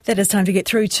That is time to get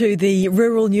through to the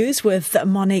rural news with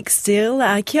Monique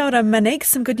Steele. Kia ora, Monique.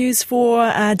 Some good news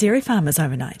for dairy farmers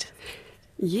overnight.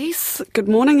 Yes, good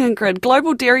morning, Ingrid.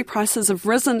 Global dairy prices have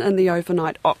risen in the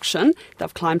overnight auction.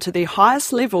 They've climbed to their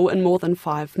highest level in more than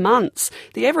 5 months.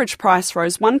 The average price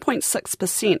rose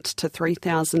 1.6% to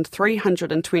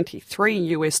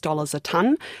 $3,323 a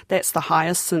tonne. That's the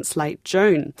highest since late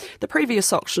June. The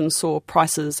previous auction saw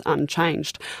prices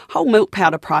unchanged. Whole milk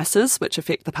powder prices, which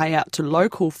affect the payout to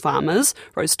local farmers,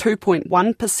 rose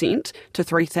 2.1% to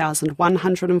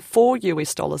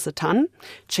 $3,104 a tonne.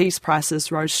 Cheese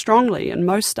prices rose strongly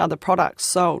and most other products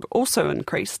sold also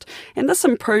increased, and this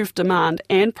improved demand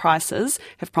and prices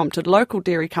have prompted local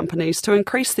dairy companies to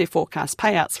increase their forecast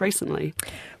payouts recently.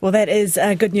 Well, that is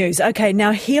good news. Okay,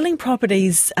 now the healing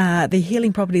properties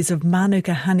of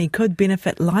Manuka honey could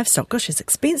benefit livestock. Gosh, it's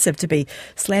expensive to be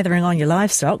slathering on your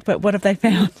livestock, but what have they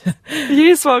found?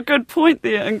 Yes, well, good point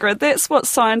there, Ingrid. That's what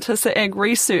scientists at Ag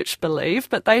Research believe,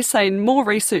 but they say more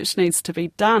research needs to be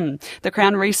done. The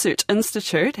Crown Research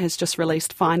Institute has just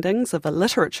released findings of a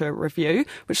literature review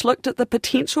which looked at the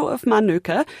potential of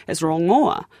Manuka as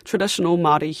rongoa, traditional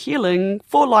Māori healing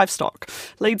for livestock.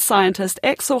 Lead scientist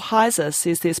Axel Heiser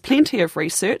says there's plenty of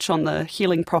research on the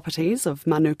healing properties of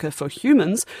Manuka for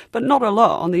humans, but not a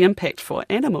lot on the impact for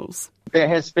animals. There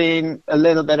has been a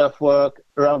little bit of work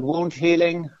around wound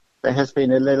healing. There has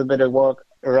been a little bit of work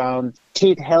around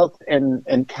teat health in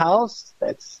cows.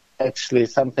 That's actually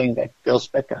something that goes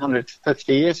back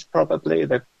 150 years probably,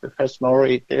 that the first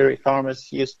Maori dairy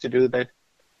farmers used to do that,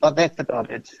 but that's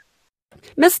about it.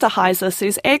 Mr. Heiser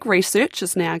says Ag Research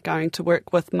is now going to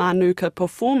work with Manuka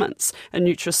Performance, a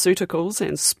nutraceuticals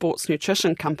and sports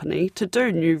nutrition company, to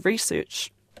do new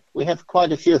research. We have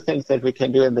quite a few things that we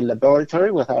can do in the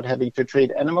laboratory without having to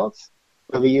treat animals,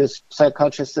 where we use cell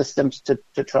culture systems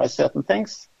to try certain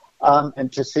things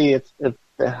and to see if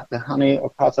the honey or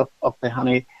parts of the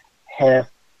honey have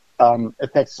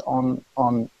effects on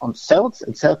cells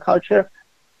and cell culture,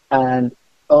 and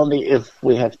only if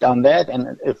we have done that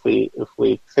and if we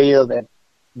feel that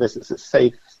this is a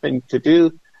safe thing to do,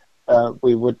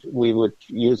 we would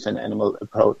use an animal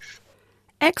approach.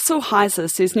 Axel Heiser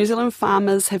says New Zealand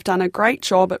farmers have done a great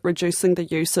job at reducing the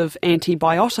use of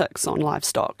antibiotics on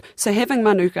livestock, so having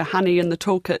Manuka honey in the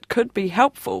toolkit could be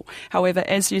helpful. However,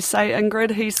 as you say,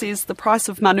 Ingrid, he says the price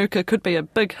of Manuka could be a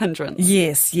big hindrance.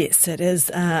 Yes, it is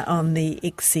on the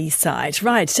XC side.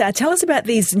 Right, tell us about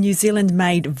these New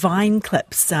Zealand-made vine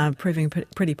clips proving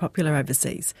pretty popular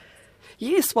overseas.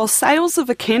 Yes, well, sales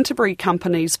of a Canterbury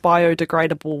company's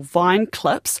biodegradable vine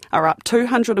clips are up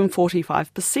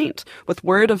 245%, with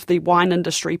word of the wine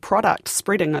industry product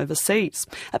spreading overseas.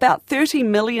 About 30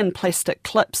 million plastic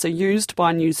clips are used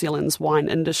by New Zealand's wine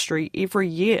industry every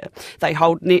year. They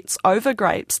hold nets over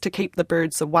grapes to keep the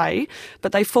birds away,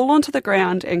 but they fall onto the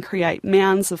ground and create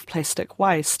mounds of plastic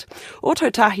waste.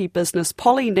 Ōtautahi business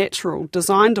Polynatural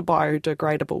designed a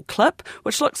biodegradable clip,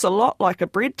 which looks a lot like a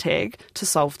bread tag, to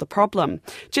solve the problem.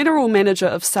 General Manager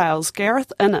of Sales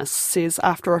Gareth Innes says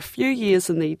after a few years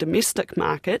in the domestic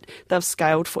market, they've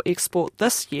scaled for export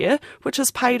this year, which has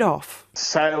paid off.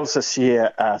 Sales this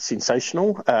year are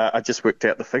sensational. I just worked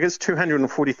out the figures,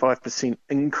 245%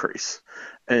 increase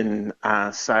in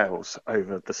sales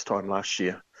over this time last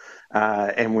year.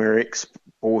 And we're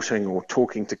exporting or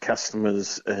talking to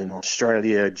customers in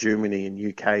Australia, Germany and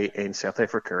UK and South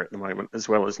Africa at the moment, as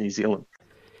well as New Zealand.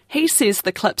 He says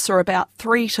the clips are about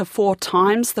 3 to 4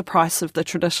 times the price of the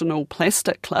traditional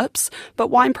plastic clips, but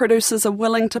wine producers are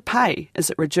willing to pay as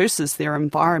it reduces their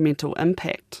environmental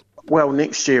impact. Well,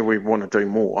 next year we want to do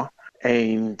more,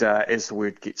 and as the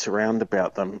word gets around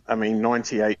about them, I mean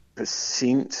 98%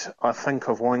 I think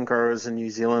of wine growers in New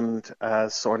Zealand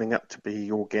are signing up to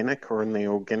be organic or in the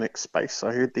organic space,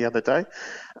 I heard the other day.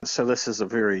 So this is a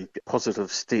very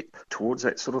positive step towards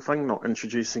that sort of thing, not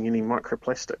introducing any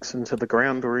microplastics into the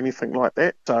ground or anything like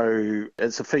that. So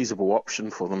it's a feasible option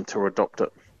for them to adopt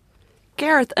it.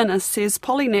 Gareth Innes says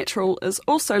Polynatural is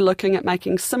also looking at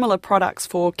making similar products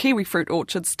for kiwi fruit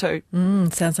orchards too.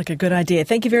 Sounds like a good idea.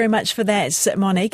 Thank you very much for that, Monique.